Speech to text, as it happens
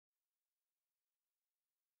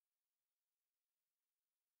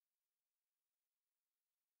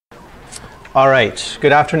All right,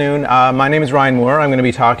 good afternoon. My name is Ryan Moore. I'm going to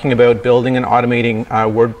be talking about building and automating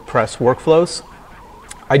WordPress workflows.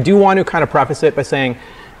 I do want to kind of preface it by saying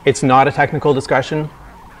it's not a technical discussion.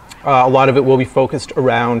 A lot of it will be focused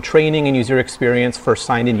around training and user experience for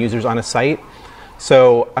signed-in users on a site.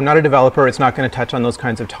 So I'm not a developer. It's not going to touch on those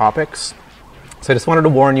kinds of topics. So I just wanted to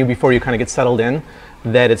warn you before you kind of get settled in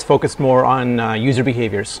that it's focused more on user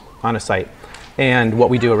behaviors on a site and what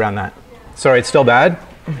we do around that. Sorry, it's still bad?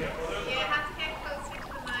 You have to get closer to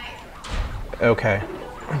the mic. Okay.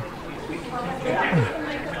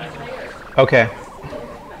 Okay.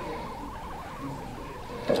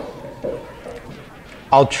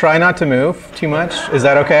 I'll try not to move too much. Is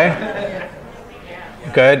that okay?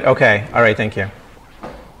 Good? Okay. All right, thank you.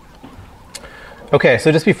 Okay,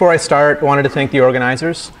 so just before I start, I wanted to thank the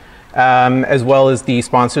organizers, as well as the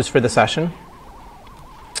sponsors for the session.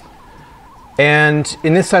 And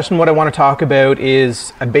in this session, what I want to talk about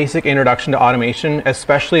is a basic introduction to automation,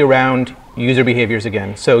 especially around user behaviors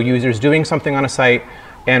again. So users doing something on a site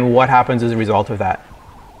and what happens as a result of that.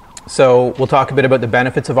 So we'll talk a bit about the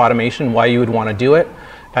benefits of automation, why you would want to do it,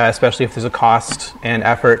 especially if there's a cost and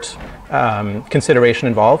effort consideration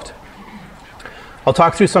involved. I'll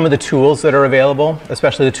talk through some of the tools that are available,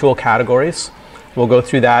 especially the tool categories. We'll go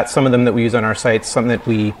through that, some of them that we use on our sites, some that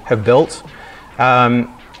we have built.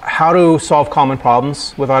 How to solve common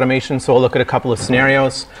problems with automation. So we'll look at a couple of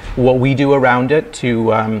scenarios, what we do around it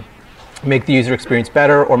to make the user experience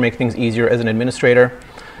better or make things easier as an administrator,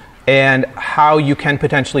 and how you can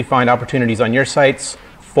potentially find opportunities on your sites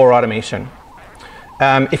for automation.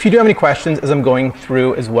 If you do have any questions as I'm going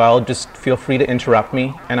through as well, just feel free to interrupt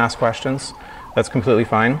me and ask questions. That's completely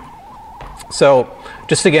fine. So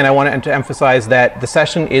just again, I want to emphasize that the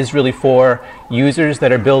session is really for users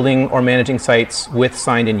that are building or managing sites with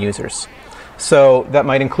signed-in users. So that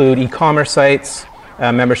might include e-commerce sites,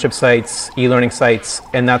 membership sites, e-learning sites,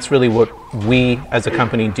 and that's really what we as a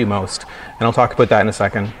company do most. And I'll talk about that in a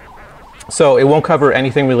second. So it won't cover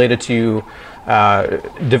anything related to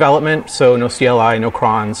development, so no CLI, no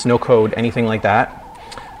crons, no code, anything like that.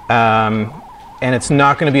 And it's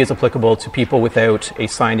not going to be as applicable to people without a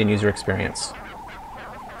signed-in user experience.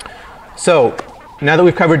 So now that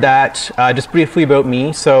we've covered that, just briefly about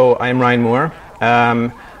me. So I'm Ryan Moore.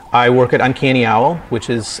 I work at Uncanny Owl, which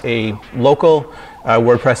is a local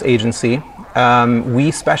WordPress agency. We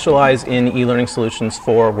specialize in e-learning solutions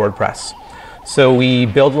for WordPress. So we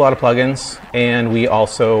build a lot of plugins, and we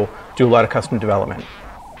also do a lot of custom development,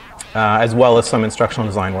 as well as some instructional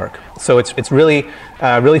design work. So it's really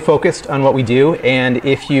focused on what we do. And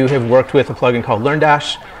if you have worked with a plugin called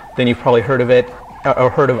LearnDash, then you've probably heard of it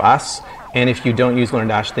or heard of us. And if you don't use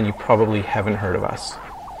LearnDash, then you probably haven't heard of us.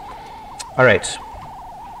 All right.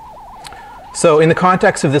 So in the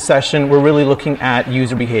context of this session, we're really looking at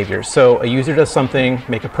user behavior. So a user does something,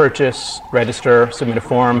 make a purchase, register, submit a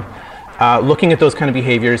form, looking at those kind of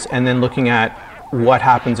behaviors, and then looking at what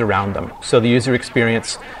happens around them. So the user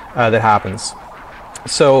experience that happens.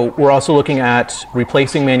 So we're also looking at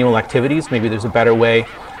replacing manual activities. Maybe there's a better way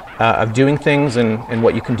of doing things and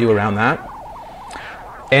what you can do around that.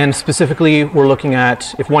 And specifically, we're looking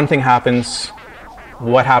at if one thing happens,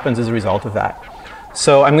 what happens as a result of that.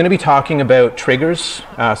 So I'm going to be talking about triggers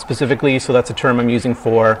specifically. So that's a term I'm using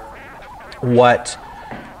for what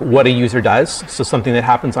a user does. So something that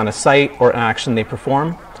happens on a site or an action they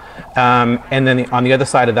perform. And then on the other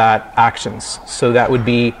side of that, actions. So that would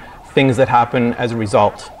be things that happen as a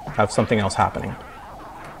result of something else happening.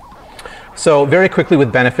 So very quickly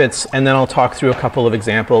with benefits, and then I'll talk through a couple of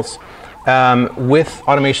examples. With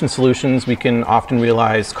automation solutions, we can often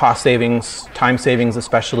realize cost savings, time savings,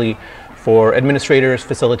 especially for administrators,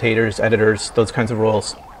 facilitators, editors, those kinds of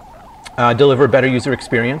roles. Deliver better user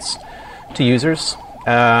experience to users.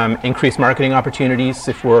 Increase marketing opportunities.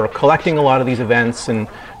 If we're collecting a lot of these events and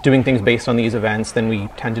doing things based on these events, then we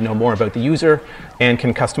tend to know more about the user and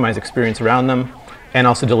can customize experience around them, and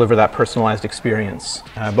also deliver that personalized experience,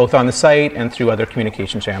 both on the site and through other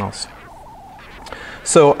communication channels.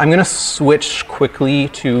 So I'm going to switch quickly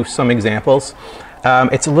to some examples.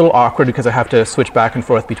 It's a little awkward because I have to switch back and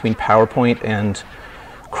forth between PowerPoint and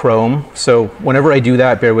Chrome. So whenever I do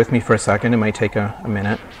that, bear with me for a second. It might take a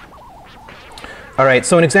minute. All right,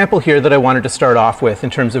 so an example here that I wanted to start off with in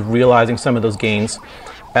terms of realizing some of those gains.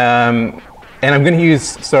 And I'm going to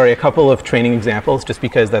use, a couple of training examples just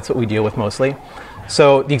because that's what we deal with mostly.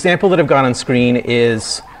 So the example that I've got on screen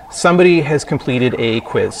is somebody has completed a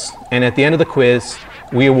quiz. And at the end of the quiz,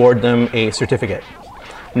 we award them a certificate.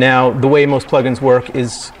 Now, the way most plugins work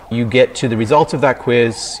is you get to the results of that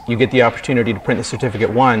quiz, you get the opportunity to print the certificate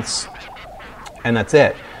once, and that's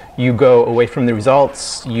it. you go away from the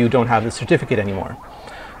results, you don't have the certificate anymore.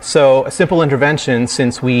 So a simple intervention,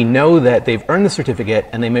 since we know that they've earned the certificate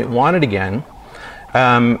and they might want it again,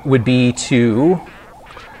 would be to,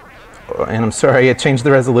 and I'm sorry, I changed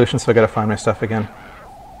the resolution, so I got to find my stuff again,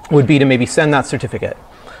 would be to maybe send that certificate.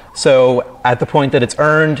 So at the point that it's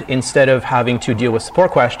earned, instead of having to deal with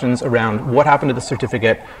support questions around what happened to the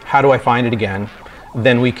certificate, how do I find it again,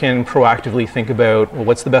 then we can proactively think about, well,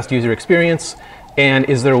 what's the best user experience, and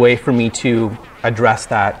is there a way for me to address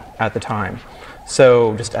that at the time?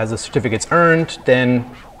 So just as the certificate's earned, then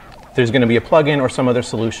there's going to be a plugin or some other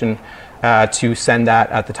solution to send that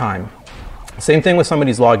at the time. Same thing with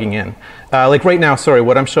somebody's logging in. Like right now, sorry,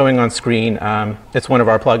 what I'm showing on screen, it's one of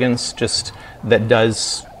our plugins just that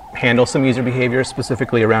does handle some user behavior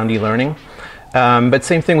specifically around e-learning. But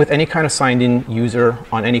same thing with any kind of signed in user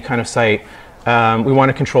on any kind of site. We want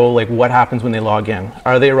to control like what happens when they log in.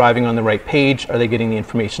 Are they arriving on the right page? Are they getting the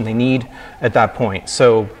information they need at that point?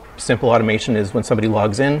 So simple automation is when somebody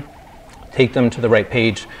logs in, take them to the right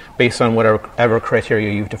page based on whatever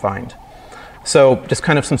criteria you've defined. So just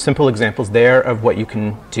kind of some simple examples there of what you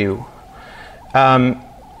can do.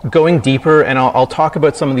 Going deeper, and I'll talk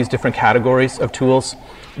about some of these different categories of tools.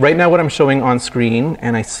 Right now what I'm showing on screen,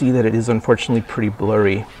 and I see that it is unfortunately pretty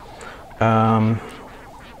blurry.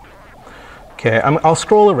 Okay, I'll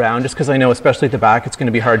scroll around just because I know, especially at the back, it's going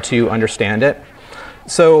to be hard to understand it.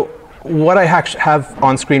 So what I have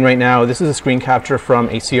on screen right now, this is a screen capture from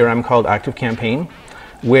a CRM called ActiveCampaign,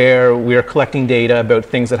 where we are collecting data about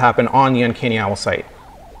things that happen on the Uncanny Owl site,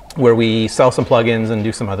 where we sell some plugins and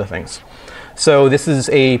do some other things. So this is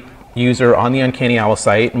a user on the Uncanny Owl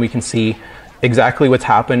site, and we can see exactly what's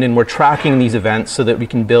happened, and we're tracking these events so that we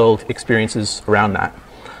can build experiences around that.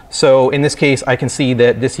 So in this case, I can see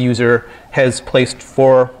that this user has placed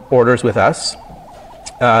 4 orders with us.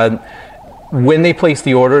 When they place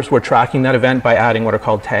the orders, we're tracking that event by adding what are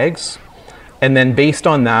called tags. And then based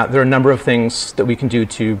on that, there are a number of things that we can do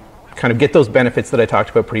to kind of get those benefits that I talked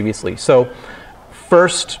about previously. So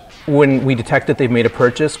first, when we detect that they've made a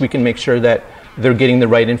purchase, we can make sure that they're getting the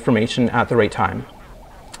right information at the right time.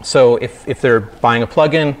 So if they're buying a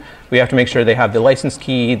plugin, we have to make sure they have the license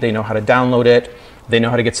key, they know how to download it, they know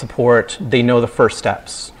how to get support, they know the first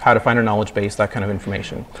steps, how to find a knowledge base, that kind of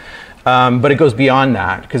information. But it goes beyond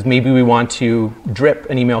that, because maybe we want to drip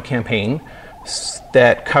an email campaign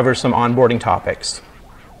that covers some onboarding topics.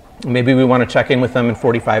 Maybe we want to check in with them in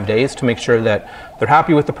 45 days to make sure that they're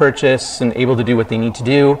happy with the purchase and able to do what they need to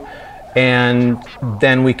do. And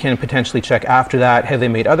then we can potentially check after that, have they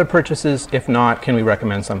made other purchases? If not, can we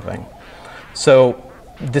recommend something? So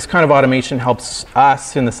this kind of automation helps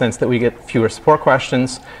us in the sense that we get fewer support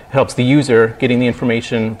questions. It helps the user getting the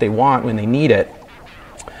information they want when they need it.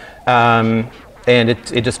 And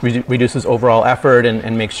it just reduces overall effort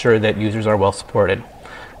and makes sure that users are well supported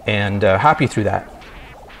and happy through that.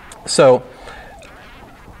 So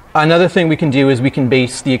another thing we can do is we can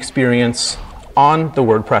base the experience on the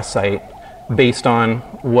WordPress site based on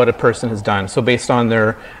what a person has done. So based on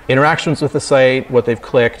their interactions with the site, what they've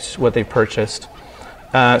clicked, what they've purchased.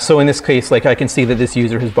 So in this case, like I can see that this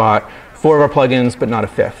user has bought 4 of our plugins, but not a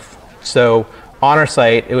 5th. So on our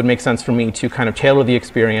site, it would make sense for me to kind of tailor the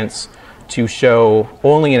experience to show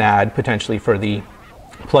only an ad potentially for the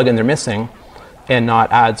plugin they're missing and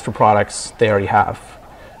not ads for products they already have.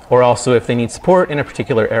 Or also if they need support in a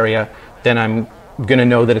particular area, then I'm going to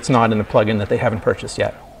know that it's not in the plugin that they haven't purchased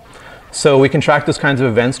yet. So we can track those kinds of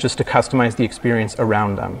events just to customize the experience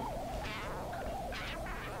around them.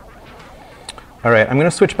 All right, I'm going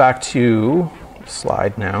to switch back to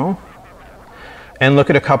slide now and look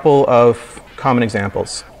at a couple of common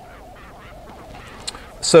examples.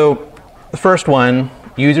 So the first one,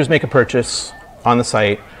 users make a purchase on the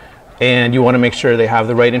site and you want to make sure they have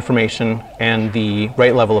the right information and the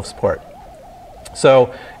right level of support.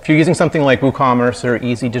 So if you're using something like WooCommerce or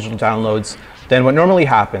Easy Digital Downloads, then what normally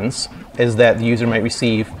happens is that the user might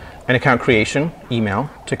receive an account creation email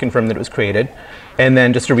to confirm that it was created, and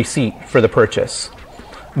then just a receipt for the purchase.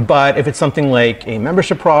 But if it's something like a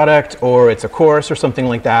membership product or it's a course or something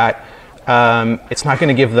like that, it's not going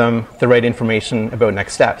to give them the right information about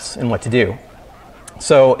next steps and what to do.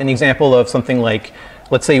 So an example of something like,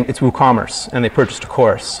 let's say it's WooCommerce and they purchased a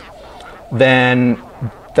course, then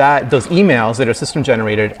those emails that are system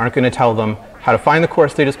generated aren't going to tell them how to find the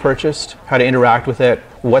course they just purchased, how to interact with it,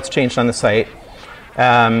 what's changed on the site.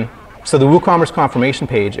 So the WooCommerce confirmation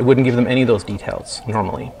page, it wouldn't give them any of those details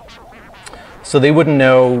normally. So they wouldn't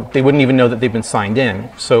even know that they've been signed in.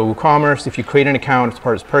 So WooCommerce, if you create an account as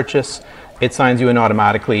part of purchase, it signs you in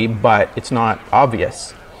automatically, but it's not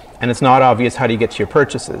obvious. And it's not obvious how do you get to your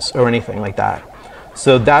purchases or anything like that.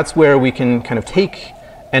 So that's where we can kind of take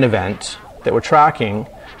an event that we're tracking,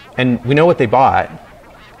 and we know what they bought,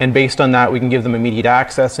 and based on that we can give them immediate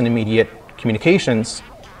access and immediate communications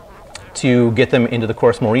to get them into the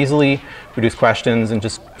course more easily, reduce questions, and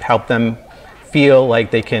just help them feel like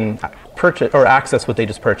they can purchase or access what they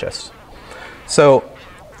just purchased. So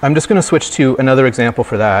I'm just going to switch to another example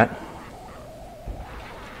for that.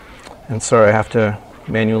 And sorry, I have to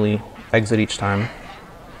manually exit each time.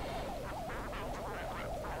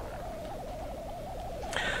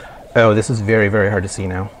 Oh, this is very, very hard to see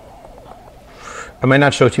now. I might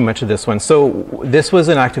not show too much of this one. So this was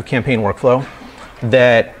an active campaign workflow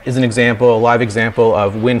that is an example, a live example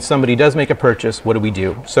of when somebody does make a purchase, what do we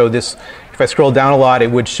do? So this, if I scroll down a lot,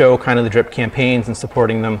 it would show kind of the drip campaigns and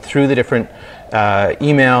supporting them through the different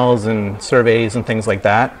emails and surveys and things like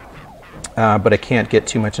that. But I can't get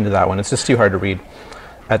too much into that one. It's just too hard to read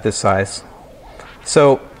at this size.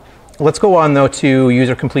 So let's go on though to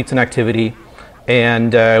user completes an activity,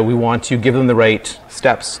 and we want to give them the right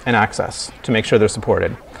steps and access to make sure they're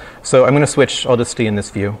supported. So I'm going to switch, I'll just stay in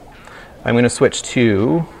this view. I'm going to switch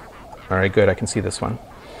to, all right, good, I can see this one.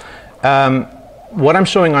 What I'm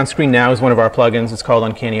showing on screen now is one of our plugins. It's called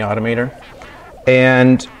Uncanny Automator.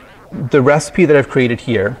 And the recipe that I've created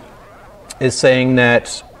here is saying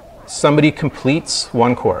that somebody completes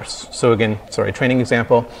one course. So again, sorry, training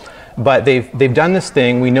example, but they've done this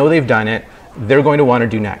thing, we know they've done it, they're going to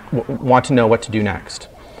want to know what to do next.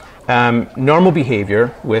 Normal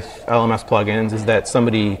behavior with LMS plugins is that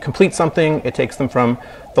somebody completes something, it takes them from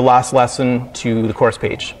the last lesson to the course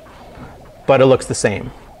page, but it looks the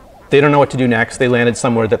same. They don't know what to do next, they landed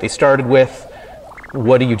somewhere that they started with.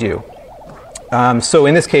 What do you do? So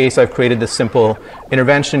in this case, I've created this simple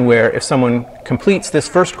intervention where if someone completes this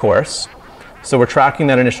first course, so we're tracking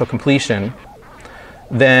that initial completion,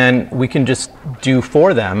 then we can just do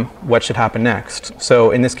for them what should happen next.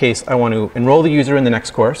 So in this case, I want to enroll the user in the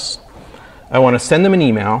next course. I want to send them an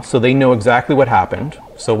email so they know exactly what happened.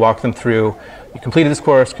 So walk them through, you completed this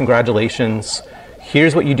course, congratulations,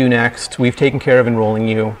 here's what you do next, we've taken care of enrolling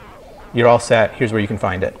you, you're all set, here's where you can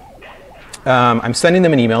find it. I'm sending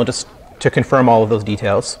them an email just to confirm all of those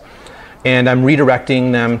details, and I'm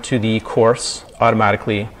redirecting them to the course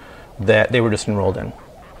automatically that they were just enrolled in.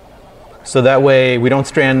 So that way we don't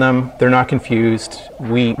strand them, they're not confused,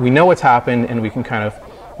 we know what's happened, and we can kind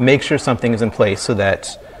of make sure something is in place so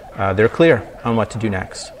that they're clear on what to do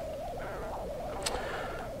next.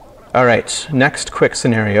 All right, next quick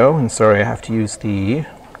scenario, and sorry I have to use the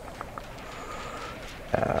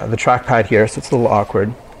trackpad here, so it's a little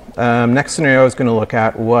awkward. Next scenario I was going to look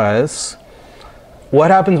at was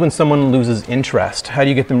what happens when someone loses interest? How do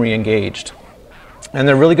you get them re-engaged? And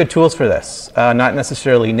they're really good tools for this, not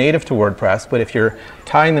necessarily native to WordPress, but if you're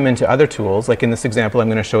tying them into other tools, like in this example I'm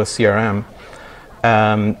going to show a CRM,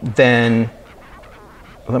 then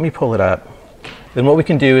let me pull it up. Then what we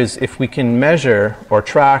can do is if we can measure or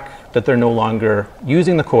track that they're no longer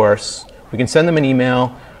using the course, we can send them an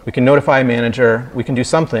email, we can notify a manager, we can do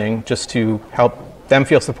something just to help them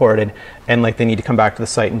feel supported and like they need to come back to the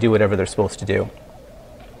site and do whatever they're supposed to do.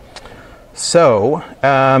 So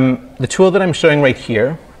the tool that I'm showing right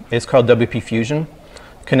here is called WP Fusion.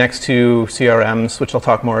 Connects to CRMs, which I'll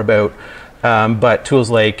talk more about, but tools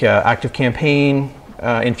like ActiveCampaign,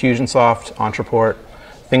 Infusionsoft, Entreport,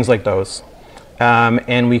 things like those.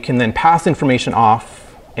 And we can then pass information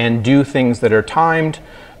off and do things that are timed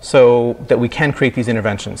so that we can create these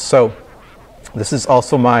interventions. So this is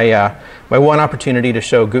also my, my one opportunity to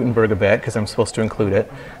show Gutenberg a bit, because I'm supposed to include it,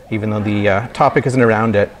 even though the topic isn't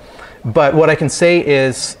around it. But what I can say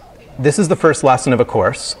is this is the first lesson of a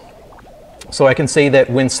course. So I can say that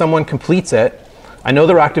when someone completes it, I know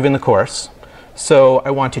they're active in the course, so I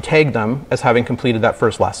want to tag them as having completed that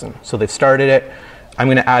first lesson. So they've started it, I'm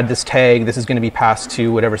going to add this tag, this is going to be passed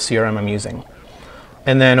to whatever CRM I'm using.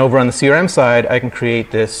 And then over on the CRM side, I can create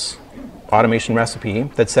this automation recipe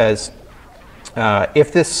that says,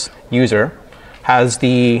 if this user has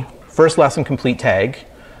the first lesson complete tag,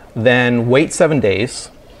 then wait 7 days.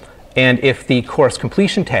 And if the course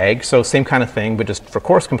completion tag, so same kind of thing, but just for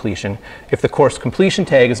course completion, if the course completion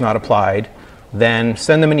tag is not applied, then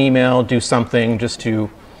send them an email, do something just to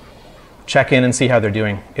check in and see how they're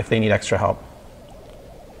doing if they need extra help.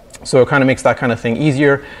 So it kind of makes that kind of thing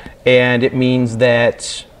easier, and it means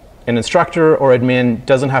that an instructor or admin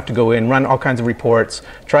doesn't have to go in, run all kinds of reports,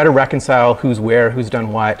 try to reconcile who's where, who's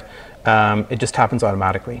done what. It just happens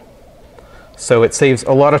automatically. So it saves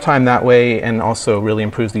a lot of time that way and also really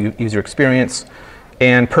improves the user experience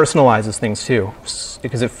and personalizes things too,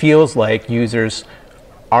 because it feels like users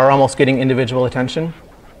are almost getting individual attention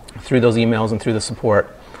through those emails and through the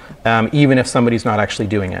support. even if somebody's not actually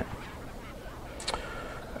doing it.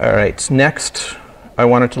 All right, next I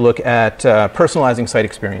wanted to look at personalizing site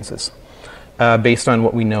experiences based on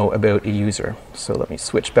what we know about a user. So let me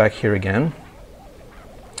switch back here again.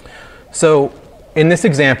 So in this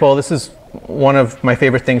example, this is one of my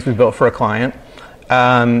favorite things we built for a client.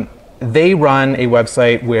 They run a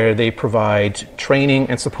website where they provide training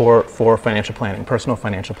and support for financial planning, personal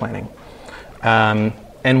financial planning.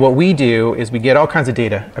 And what we do is we get all kinds of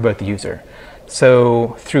data about the user.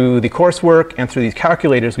 So through the coursework and through these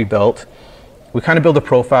calculators we built, we kind of build a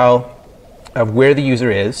profile of where the user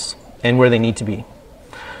is and where they need to be.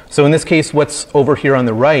 So in this case, what's over here on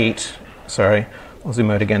the right, sorry, I'll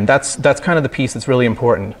zoom out again, that's kind of the piece that's really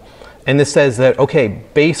important. And this says that, okay,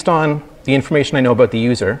 based on the information I know about the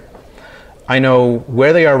user, I know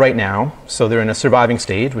where they are right now, so they're in a surviving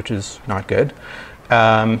stage, which is not good,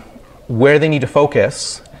 where they need to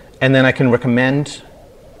focus, and then I can recommend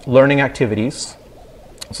learning activities.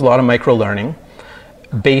 It's a lot of micro learning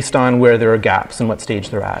based on where there are gaps and what stage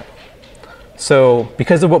they're at. So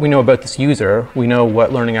because of what we know about this user, we know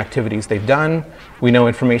what learning activities they've done, we know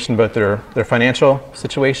information about their financial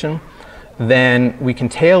situation, then we can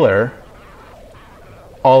tailor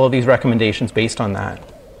all of these recommendations based on that.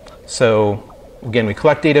 So again, we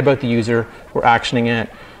collect data about the user, we're actioning it,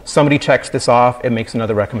 somebody checks this off, it makes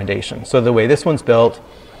another recommendation. So the way this one's built,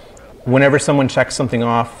 whenever someone checks something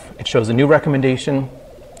off, it shows a new recommendation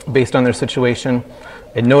based on their situation,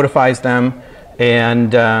 it notifies them,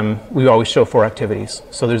 and we always show 4 activities.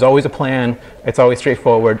 So there's always a plan, it's always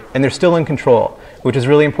straightforward, and they're still in control, which is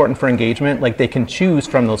really important for engagement. Like, they can choose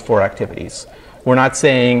from those 4 activities. We're not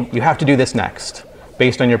saying you have to do this next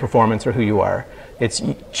based on your performance or who you are. It's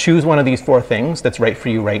choose one of these 4 things that's right for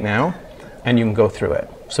you right now, and you can go through it.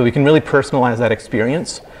 So we can really personalize that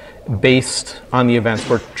experience based on the events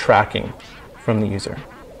we're tracking from the user.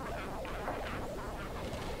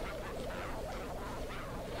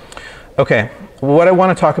 Okay, what I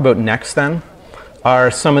want to talk about next then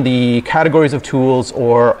are some of the categories of tools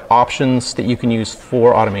or options that you can use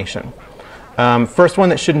for automation. First one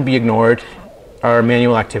that shouldn't be ignored are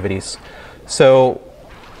manual activities. So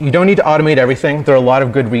you don't need to automate everything. There are a lot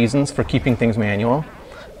of good reasons for keeping things manual.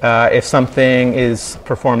 If something is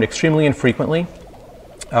performed extremely infrequently,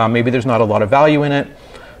 maybe there's not a lot of value in it,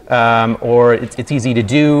 or it's easy to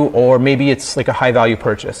do, or maybe it's like a high value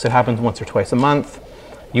purchase. It happens once or twice a month.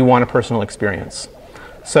 You want a personal experience.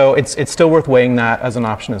 So it's still worth weighing that as an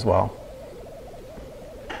option as well.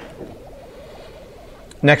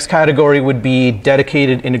 Next category would be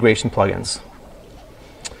dedicated integration plugins.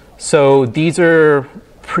 So these are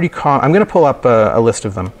pretty common. I'm going to pull up a list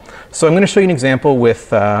of them. So I'm going to show you an example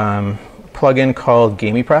with a plugin called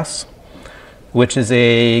GamiPress, which is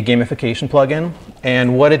a gamification plugin.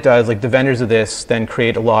 And what it does, like the vendors of this then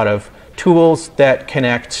create a lot of tools that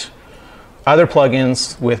connect other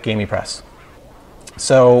plugins with GamiPress.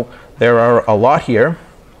 So there are a lot here,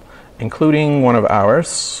 including one of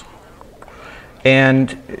ours.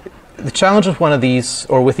 And the challenge with one of these,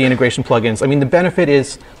 or with the integration plugins, I mean, the benefit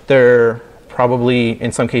is they're probably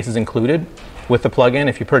in some cases included with the plugin.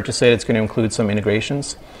 If you purchase it, it's going to include some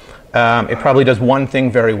integrations. It probably does one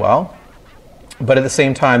thing very well, but at the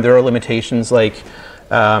same time, there are limitations, like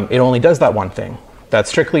it only does that one thing. That's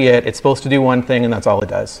strictly it. It's supposed to do one thing, and that's all it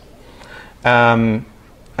does.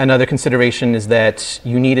 Another consideration is that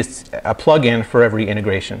you need a plugin for every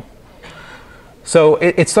integration. So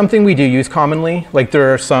it's something we do use commonly. Like,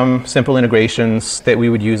 there are some simple integrations that we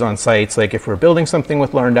would use on sites. Like, if we're building something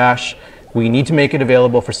with LearnDash, we need to make it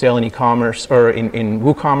available for sale in e-commerce or in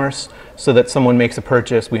WooCommerce, so that someone makes a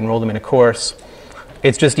purchase, we enroll them in a course.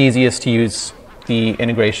 It's just easiest to use the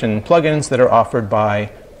integration plugins that are offered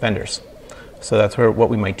by vendors. So that's what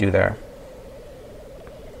we might do there.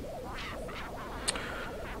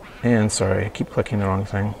 And sorry, I keep clicking the wrong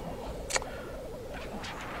thing.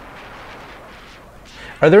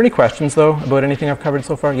 Are there any questions, though, about anything I've covered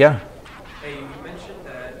so far? Yeah? Hey, you mentioned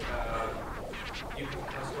that you can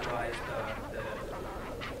customize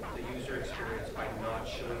the user experience by not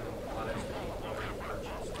showing them products that you've already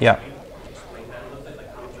purchased. Yeah. Can you explain that a little bit?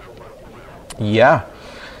 Like, how would you go about doing that? Yeah.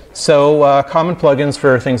 So common plugins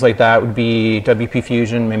for things like that would be WP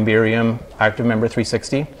Fusion, Memberium, ActiveMember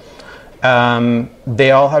 360.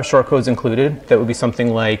 They all have shortcodes included. That would be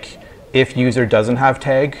something like, if user doesn't have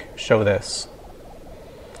tag, show this.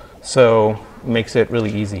 So it makes it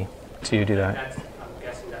really easy to do that. I'm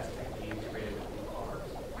guessing that's technically integrated with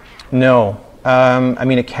WooCommerce. No. I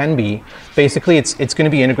mean, it can be. Basically, it's going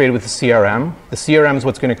to be integrated with the CRM. The CRM is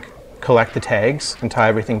what's going to collect the tags and tie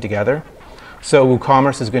everything together. So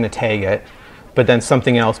WooCommerce is going to tag it, but then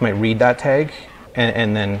something else might read that tag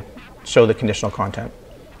and then show the conditional content.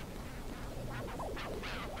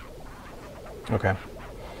 Okay.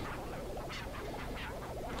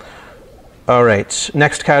 All right,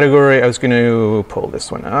 next category, I was going to pull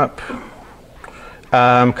this one up.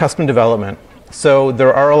 Custom development. So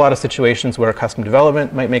there are a lot of situations where custom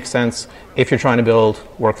development might make sense if you're trying to build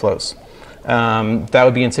workflows. That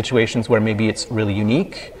would be in situations where maybe it's really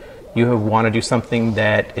unique. You want to do something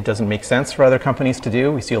that it doesn't make sense for other companies to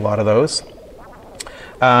do. We see a lot of those.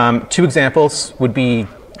 Two examples would be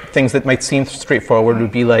things that might seem straightforward,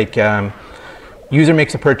 would be like user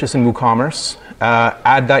makes a purchase in WooCommerce,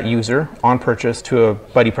 add that user on purchase to a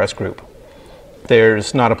BuddyPress group.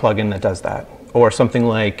 There's not a plugin that does that. Or something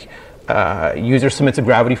like user submits a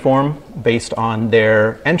Gravity form based on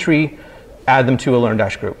their entry, add them to a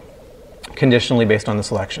LearnDash group, conditionally based on the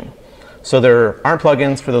selection. So there aren't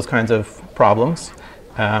plugins for those kinds of problems.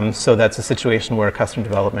 So that's a situation where custom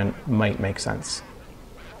development might make sense.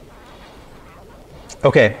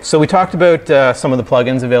 Okay, so we talked about some of the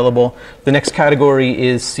plugins available. The next category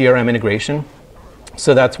is CRM integration.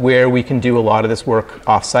 So that's where we can do a lot of this work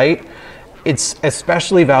off-site. It's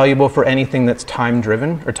especially valuable for anything that's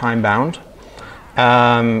time-driven or time-bound.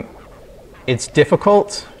 It's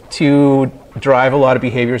difficult to drive a lot of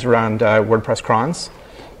behaviors around WordPress crons.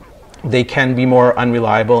 They can be more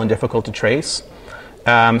unreliable and difficult to trace.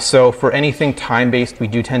 So for anything time-based, we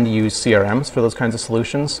do tend to use CRMs for those kinds of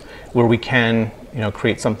solutions, where we can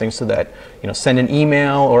create something so that send an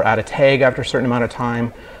email or add a tag after a certain amount of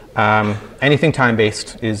time. Anything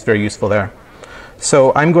time-based is very useful there.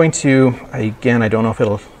 So I'm going to, again, I don't know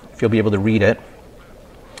if you'll be able to read it,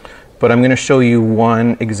 but I'm going to show you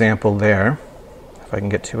one example there, if I can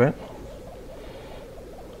get to it.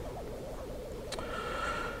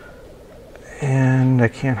 And I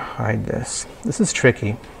can't hide this. This is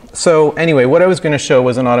tricky. So anyway, what I was going to show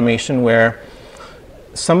was an automation where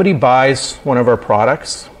somebody buys one of our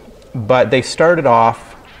products, but they started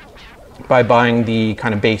off by buying the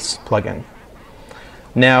kind of base plugin.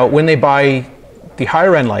 Now, when they buy the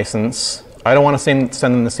higher end license, I don't want to send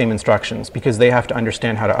them the same instructions because they have to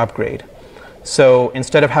understand how to upgrade. So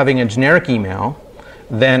instead of having a generic email,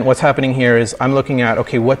 then what's happening here is I'm looking at,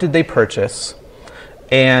 okay, what did they purchase?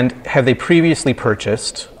 And have they previously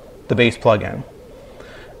purchased the base plugin?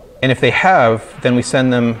 And if they have, then we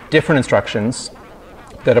send them different instructions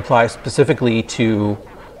that apply specifically to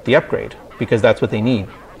the upgrade because that's what they need.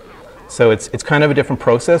 So it's kind of a different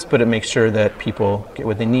process, but it makes sure that people get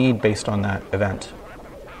what they need based on that event.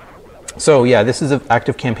 So yeah, this is an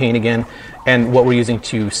active campaign again, and what we're using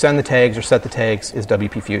to send the tags or set the tags is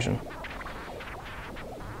WP Fusion.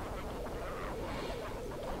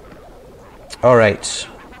 All right.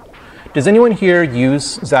 Does anyone here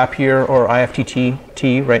use Zapier or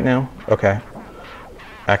IFTTT right now? Okay.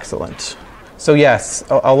 Excellent. So yes,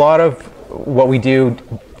 a lot of what we do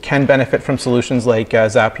can benefit from solutions like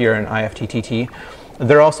Zapier and IFTTT.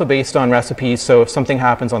 They're also based on recipes, so if something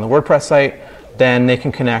happens on the WordPress site, then they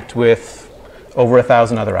can connect with over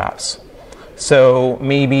 1,000 other apps. So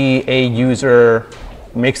maybe a user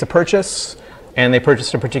makes a purchase and they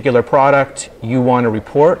purchased a particular product. You want a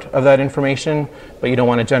report of that information, but you don't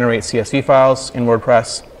want to generate CSV files in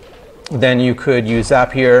WordPress. Then you could use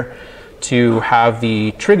Zapier to have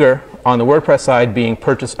the trigger on the WordPress side being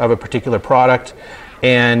purchase of a particular product,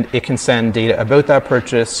 and it can send data about that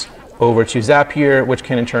purchase over to Zapier, which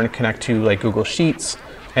can in turn connect to like Google Sheets,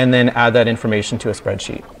 and then add that information to a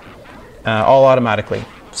spreadsheet, all automatically,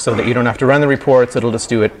 so that you don't have to run the reports, it'll just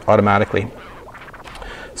do it automatically.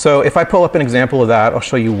 So if I pull up an example of that, I'll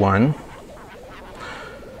show you one.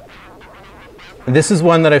 This is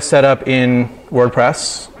one that I've set up in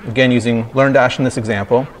WordPress, again using LearnDash in this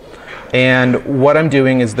example. And what I'm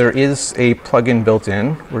doing is there is a plugin built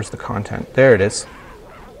in. Where's the content? There it is.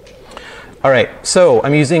 All right, so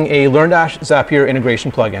I'm using a LearnDash Zapier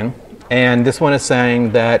integration plugin. And this one is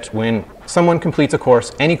saying that when someone completes a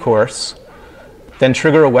course, any course, then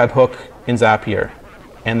trigger a webhook in Zapier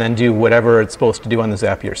and then do whatever it's supposed to do on the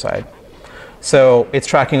Zapier side. So it's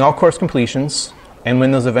tracking all course completions. And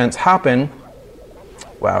when those events happen,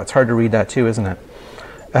 wow, it's hard to read that too, isn't it?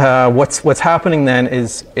 What's happening then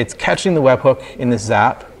is it's catching the webhook in this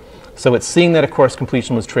Zap. So it's seeing that a course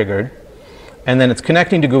completion was triggered. And then it's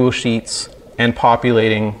connecting to Google Sheets and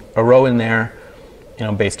populating a row in there,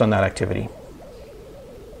 based on that activity.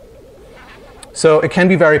 So it can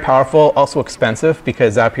be very powerful, also expensive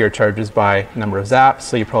because Zapier charges by number of zaps.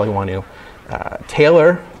 So you probably want to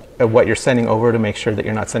tailor what you're sending over to make sure that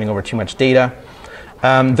you're not sending over too much data.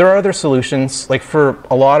 There are other solutions. Like for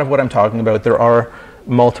a lot of what I'm talking about, there are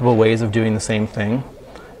multiple ways of doing the same thing.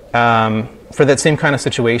 for that same kind of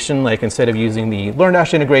situation, like instead of using the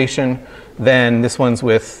LearnDash integration, then this one's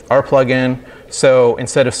with our plugin. So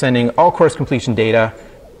instead of sending all course completion data,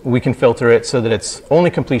 we can filter it so that it's only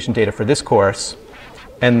completion data for this course,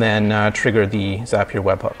 and then trigger the Zapier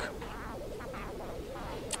webhook.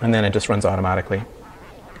 And then it just runs automatically.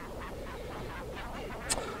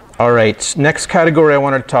 All right, next category I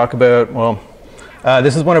wanted to talk about, well,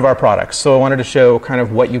 this is one of our products. So I wanted to show kind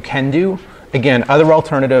of what you can do. Again, other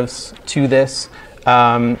alternatives to this,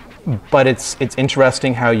 but it's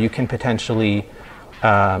interesting how you can potentially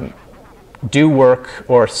do work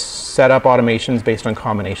or set up automations based on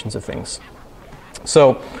combinations of things.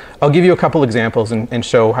 So I'll give you a couple examples and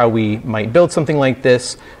show how we might build something like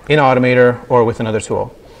this in Automator or with another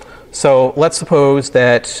tool. So let's suppose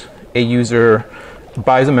that a user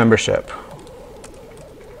buys a membership.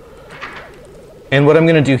 And what I'm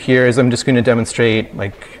going to do here is I'm just going to demonstrate,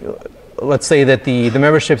 like, let's say that the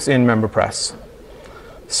membership's in MemberPress.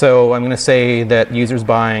 So I'm going to say that user's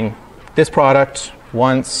buying this product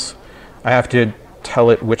once. I have to tell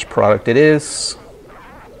it which product it is.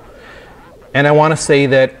 And I want to say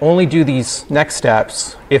that only do these next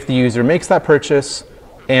steps if the user makes that purchase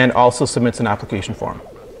and also submits an application form.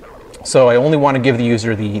 So I only want to give the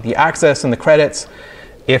user the access and the credits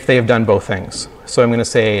if they have done both things. So I'm going to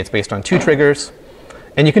say it's based on 2 triggers.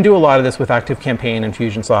 And you can do a lot of this with ActiveCampaign,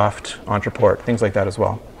 Infusionsoft, Entreport, things like that as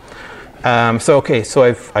well. So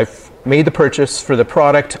I've made the purchase for the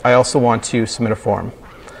product. I also want to submit a form.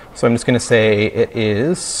 So I'm just going to say it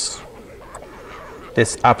is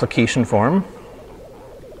this application form.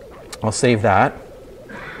 I'll save that.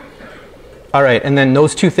 All right, and then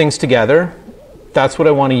those 2 things together, that's what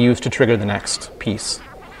I want to use to trigger the next piece.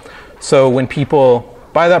 So when people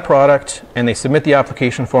buy that product and they submit the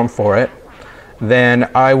application form for it, then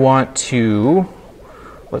I want to,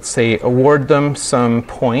 let's say, award them some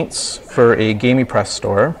points for a GamiPress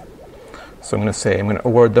store. So I'm going to say I'm going to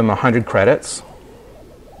award them 100 credits.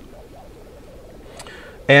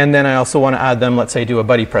 And then I also want to add them, let's say, to a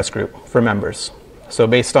BuddyPress group for members. So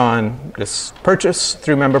based on this purchase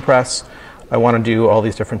through MemberPress, I want to do all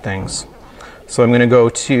these different things. So I'm going to go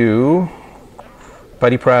to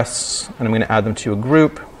BuddyPress, and I'm going to add them to a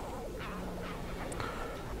group.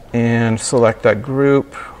 And select that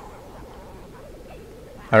group.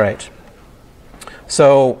 All right.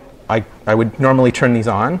 So I would normally turn these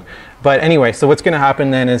on. But anyway, so what's going to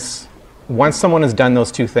happen then is once someone has done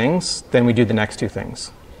those 2 things, then we do the next 2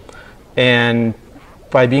 things. And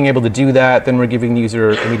by being able to do that, then we're giving the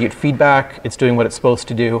user immediate feedback. It's doing what it's supposed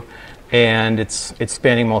to do. And it's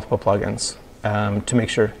spanning multiple plugins to make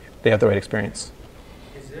sure they have the right experience.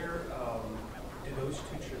 Is there, do those 2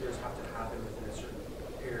 triggers have to happen within a certain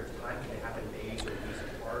period of time? Can they happen days or weeks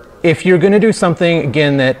apart? Or? If you're going to do something,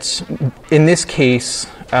 again, that in this case,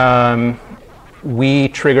 we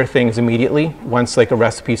trigger things immediately once like a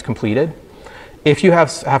recipe is completed. If you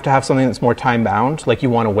have to have something that's more time bound, like you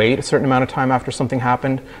want to wait a certain amount of time after something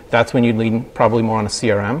happened, that's when you'd lean probably more on a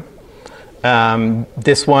CRM.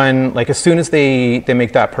 This one, like as soon as they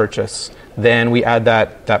make that purchase, then we add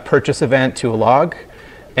that purchase event to a log,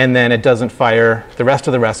 and then it doesn't fire the rest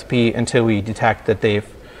of the recipe until we detect that they've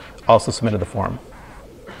also submitted the form.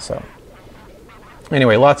 So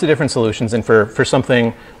anyway, lots of different solutions, and for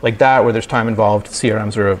something like that where there's time involved,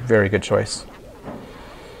 CRMs are a very good choice.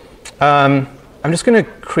 I'm just going to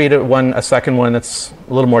create a second one that's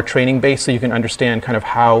a little more training based so you can understand kind of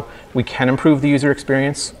how we can improve the user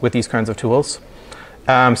experience with these kinds of tools.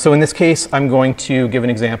 So in this case, I'm going to give an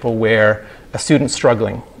example where a student's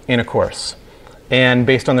struggling in a course. And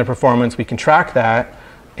based on their performance, we can track that,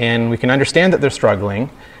 and we can understand that they're struggling,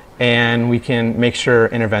 and we can make sure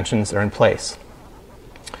interventions are in place.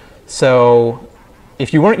 So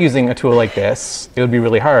if you weren't using a tool like this, it would be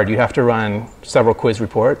really hard. You'd have to run several quiz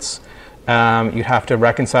reports. You'd have to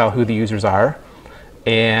reconcile who the users are,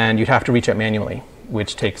 and you'd have to reach out manually,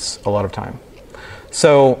 which takes a lot of time.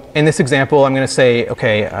 So in this example, I'm going to say,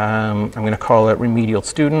 okay, I'm going to call it remedial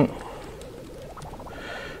student.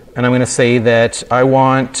 And I'm going to say that I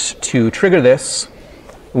want to trigger this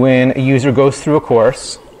when a user goes through a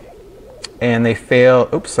course and they fail,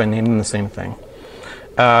 oops, I named them the same thing.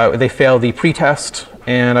 They fail the pre-test,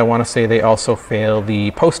 and I want to say they also fail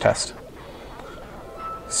the post-test.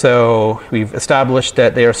 So we've established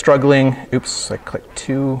that they are struggling. Oops, I clicked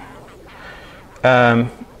 2.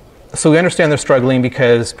 So we understand they're struggling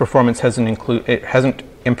because performance hasn't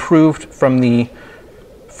improved from the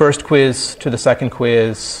first quiz to the second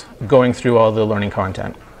quiz, going through all the learning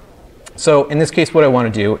content. So in this case, what I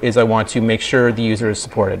want to do is I want to make sure the user is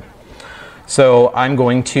supported. So I'm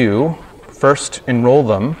going to first enroll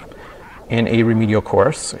them in a remedial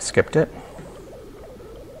course. I skipped it.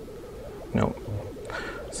 No.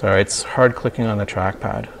 Sorry, it's hard clicking on the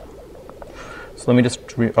trackpad. So let me just,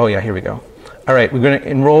 oh yeah, here we go. All right, we're going to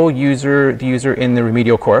enroll the user in the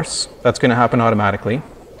remedial course. That's going to happen automatically.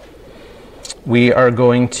 We are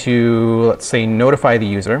going to, let's say, notify the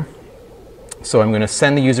user. So I'm going to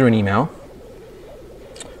send the user an email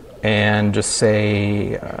and just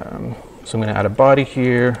say, so I'm going to add a body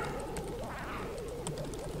here.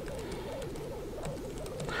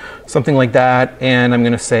 Something like that, and I'm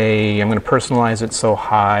going to say, I'm going to personalize it so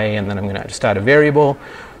hi, and then I'm going to just add a variable.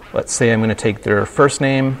 Let's say I'm going to take their first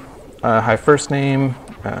name, hi first name,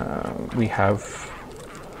 we have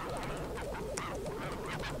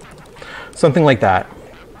something like that,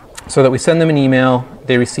 so that we send them an email,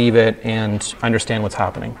 they receive it, and understand what's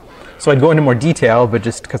happening. So I'd go into more detail, but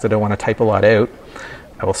just because I don't want to type a lot out,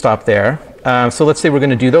 I will stop there. So let's say we're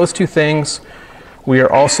going to do those two things. We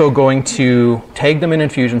are also going to tag them in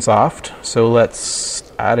Infusionsoft. So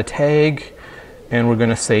let's add a tag, and we're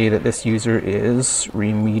going to say that this user is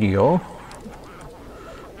remedial.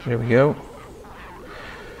 There we go.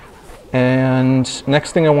 And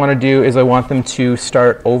next thing I want to do is I want them to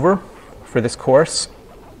start over for this course.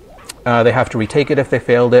 They have to retake it if they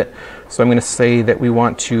failed it. So I'm going to say that we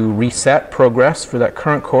want to reset progress for that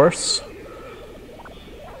current course.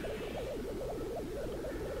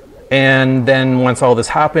 And then once all this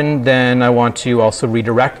happened, then I want to also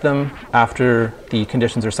redirect them after the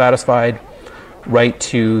conditions are satisfied right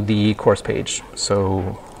to the course page. So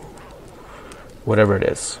whatever it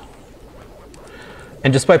is.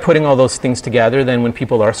 And just by putting all those things together, then when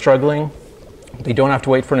people are struggling, they don't have to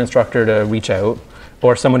wait for an instructor to reach out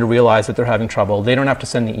or someone to realize that they're having trouble. They don't have to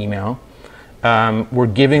send the email. We're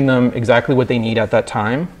giving them exactly what they need at that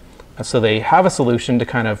time. So they have a solution to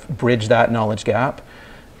kind of bridge that knowledge gap.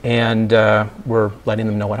 And we're letting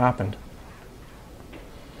them know what happened.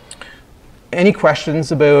 Any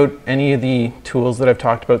questions about any of the tools that I've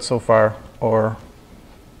talked about so far or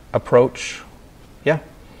approach? Yeah?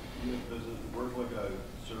 Does it work like a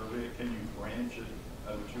survey? Can you branch it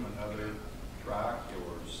out to another track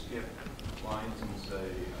or skip lines and say,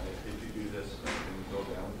 if you do this, I can go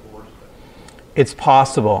down course? It's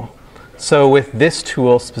possible. So with this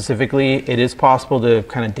tool specifically, it is possible to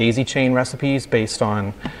kind of daisy chain recipes based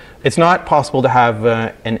on, it's not possible to have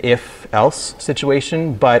an if-else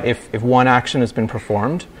situation, but if one action has been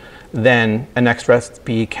performed, then a next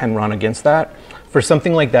recipe can run against that. For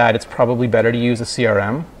something like that, it's probably better to use a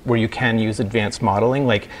CRM where you can use advanced modeling,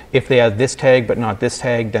 like if they add this tag but not this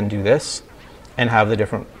tag, then do this, and have the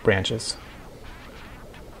different branches.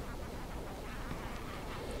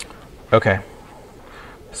 Okay.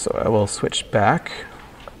 So I will switch back.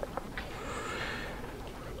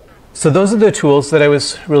 So those are the tools that I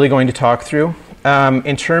was really going to talk through.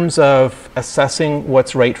 In terms of assessing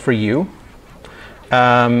what's right for you,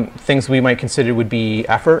 things we might consider would be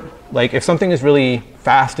effort. Like if something is really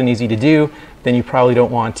fast and easy to do, then you probably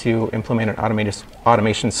don't want to implement an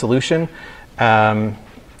automation solution. And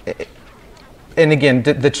again,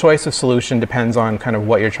 the choice of solution depends on kind of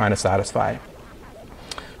what you're trying to satisfy.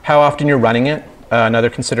 How often you're running it. Another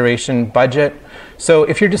consideration, budget. So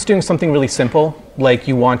if you're just doing something really simple, like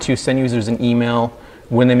you want to send users an email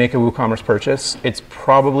when they make a WooCommerce purchase, it's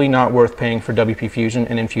probably not worth paying for WP Fusion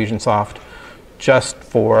and Infusionsoft just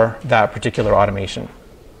for that particular automation.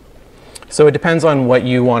 So it depends on what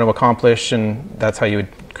you want to accomplish, and that's how you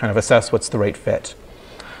would kind of assess what's the right fit.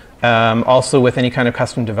 Also with any kind of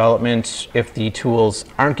custom development, if the tools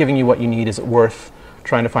aren't giving you what you need, is it worth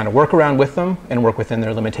trying to find a workaround with them and work within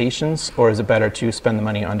their limitations, or is it better to spend the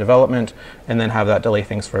money on development and then have that delay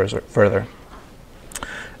things further?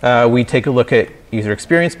 We take a look at user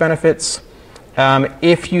experience benefits.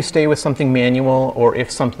 If you stay with something manual, or if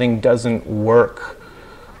something doesn't work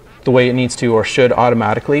the way it needs to or should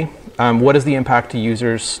automatically, what is the impact to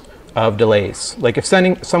users of delays? Like if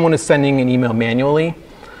someone is sending an email manually,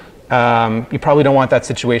 you probably don't want that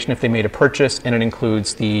situation if they made a purchase and it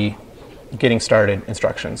includes the getting started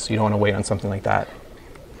instructions. You don't want to wait on something like that.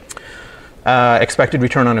 Expected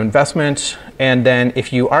return on investment. And then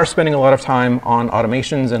if you are spending a lot of time on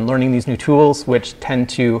automations and learning these new tools, which tend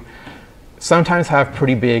to sometimes have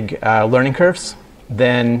pretty big learning curves,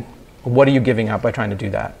 then what are you giving up by trying to do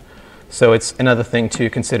that? So it's another thing to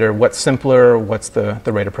consider. What's simpler, what's the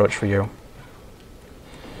right approach for you?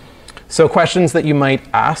 So questions that you might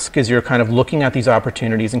ask as you're kind of looking at these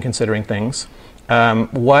opportunities and considering things.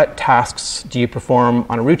 What tasks do you perform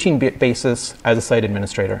on a routine basis as a site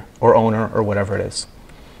administrator or owner or whatever it is?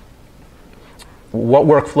 What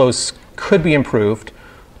workflows could be improved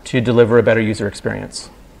to deliver a better user experience?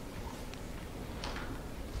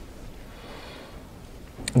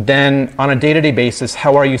 Then on a day-to-day basis,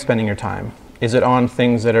 how are you spending your time? Is it on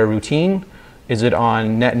things that are routine? Is it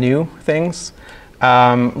on net new things?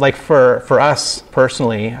 Like for us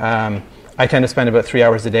personally, I tend to spend about 3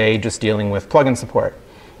 hours a day just dealing with plugin support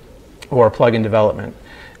or plugin development.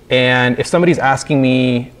 And if somebody's asking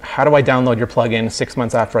me, how do I download your plugin 6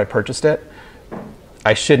 months after I purchased it?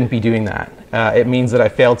 I shouldn't be doing that. It means that I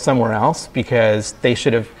failed somewhere else, because they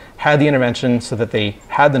should have had the intervention so that they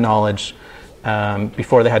had the knowledge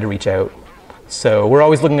before they had to reach out. So we're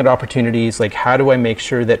always looking at opportunities like, how do I make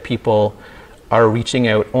sure that people are reaching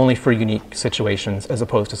out only for unique situations as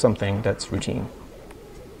opposed to something that's routine.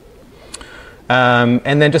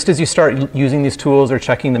 And then just as you start using these tools or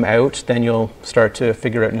checking them out, then you'll start to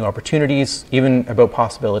figure out new opportunities, even about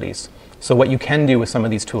possibilities. So what you can do with some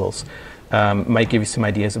of these tools might give you some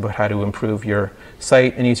ideas about how to improve your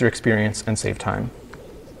site and user experience and save time.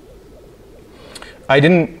 I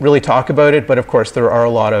didn't really talk about it, but of course there are a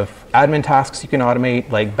lot of admin tasks you can automate,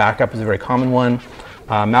 like backup is a very common one,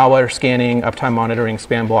 malware scanning, uptime monitoring,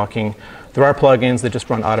 spam blocking. There are plugins that just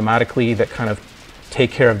run automatically that kind of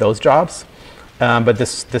take care of those jobs, but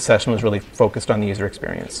this session was really focused on the user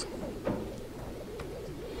experience.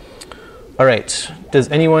 All right, does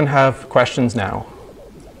anyone have questions now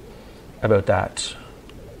about that?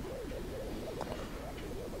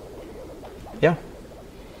 Yeah?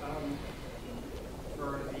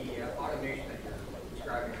 For the automation that you're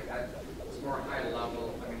describing, it's more high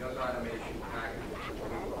level. I mean, those automation packages,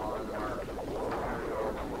 a lot of them are.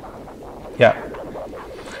 Yeah.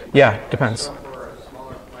 Yeah, depends. So for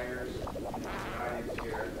smaller players, audience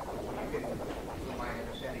here, you can, from my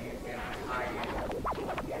understanding, you can tie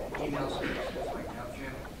in email services like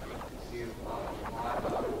MailChimp to a lot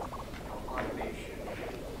of automation.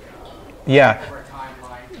 Yeah. For a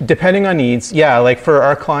timeline. Depending on needs, yeah, like for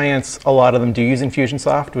our clients, a lot of them do use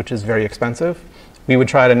Infusionsoft, which is very expensive. We would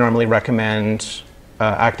try to normally recommend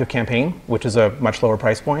ActiveCampaign, which is a much lower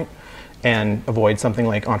price point, and avoid something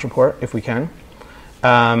like Entreport if we can.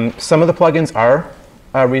 Some of the plugins are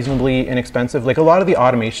reasonably inexpensive. Like a lot of the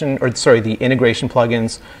automation, or sorry, the integration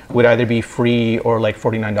plugins would either be free or like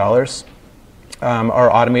 $49. Our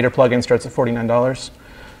Automator plugin starts at $49.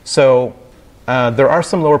 So there are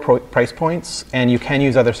some lower price points, and you can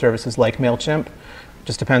use other services like MailChimp.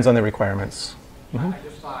 Just depends on the requirements. I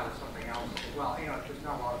just thought of something else as well. You know, if there's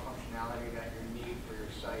not a lot of functionality that you need for your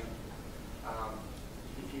site,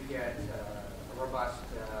 if you get a robust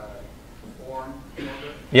form builder,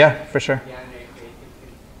 Yeah, for sure. again, it can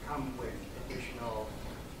come with additional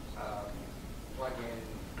plugin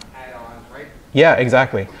add-ons, right? Yeah,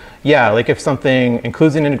 exactly. Yeah, like if something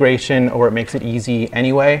includes an integration or it makes it easy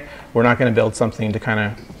anyway, we're not going to build something to kind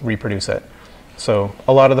of reproduce it. So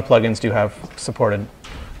a lot of the plugins do have supported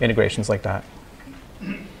integrations like that.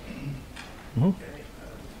 Mm-hmm. Okay.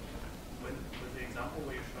 With the example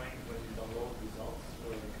where you're showing when you download results for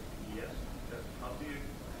like PDF, how do you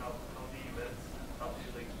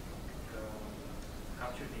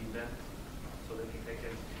capture the event so that people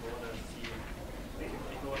want to see, like if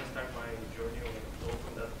people want to start my journey or like flow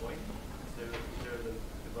from that point? Is there the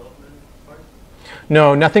development part?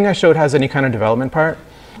 No, nothing I showed has any kind of development part.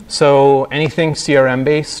 So anything CRM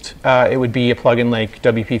based, it would be a plugin like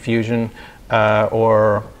WP Fusion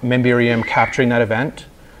or Memberium capturing that event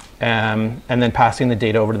and then passing the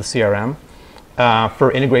data over to the CRM.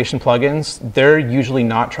 For integration plugins, they're usually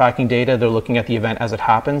not tracking data. They're looking at the event as it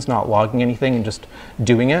happens, not logging anything and just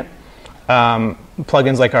doing it.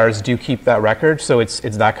 Plugins like ours do keep that record, so it's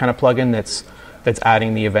that kind of plugin that's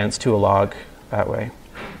adding the events to a log that way.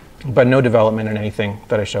 But no development in anything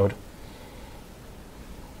that I showed.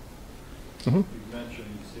 Mm-hmm. You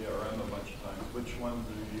mentioned CRM a bunch of times. Which ones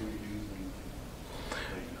are you using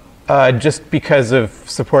right now? Just because of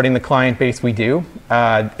supporting the client base, we do.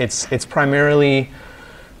 It's primarily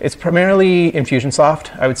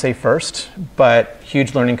Infusionsoft, I would say first, but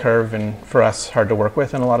huge learning curve and for us hard to work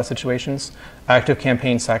with in a lot of situations.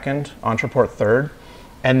 ActiveCampaign second, Entreport third,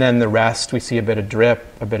 and then the rest we see a bit of Drip,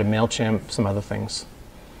 a bit of MailChimp, some other things.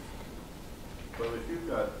 So if you've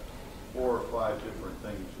got 4 or 5 different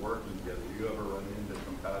things working together, do you ever run into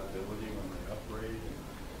compatibility when they upgrade?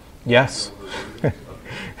 Yes.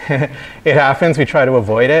 It happens. We try to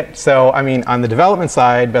avoid it. So, I mean, on the development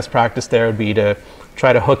side, best practice there would be to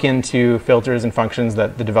try to hook into filters and functions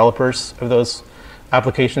that the developers of those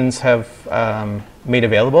applications have made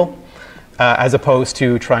available, as opposed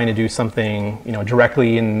to trying to do something,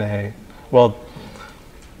 directly in the, well,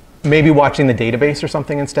 maybe watching the database or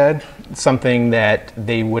something instead, something that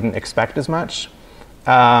they wouldn't expect as much.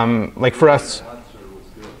 Like for us.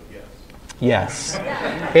 Yes,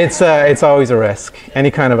 it's always a risk. Any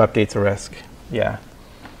kind of update's a risk. Yeah.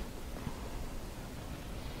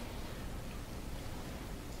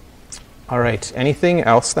 All right. Anything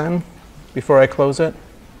else then before I close it?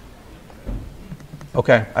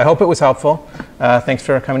 Okay. I hope it was helpful. Thanks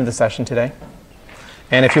for coming to the session today.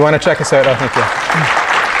 And if you want to check us out, oh, thank you.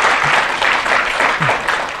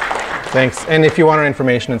 Thanks. And if you want our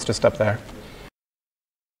information, it's just up there.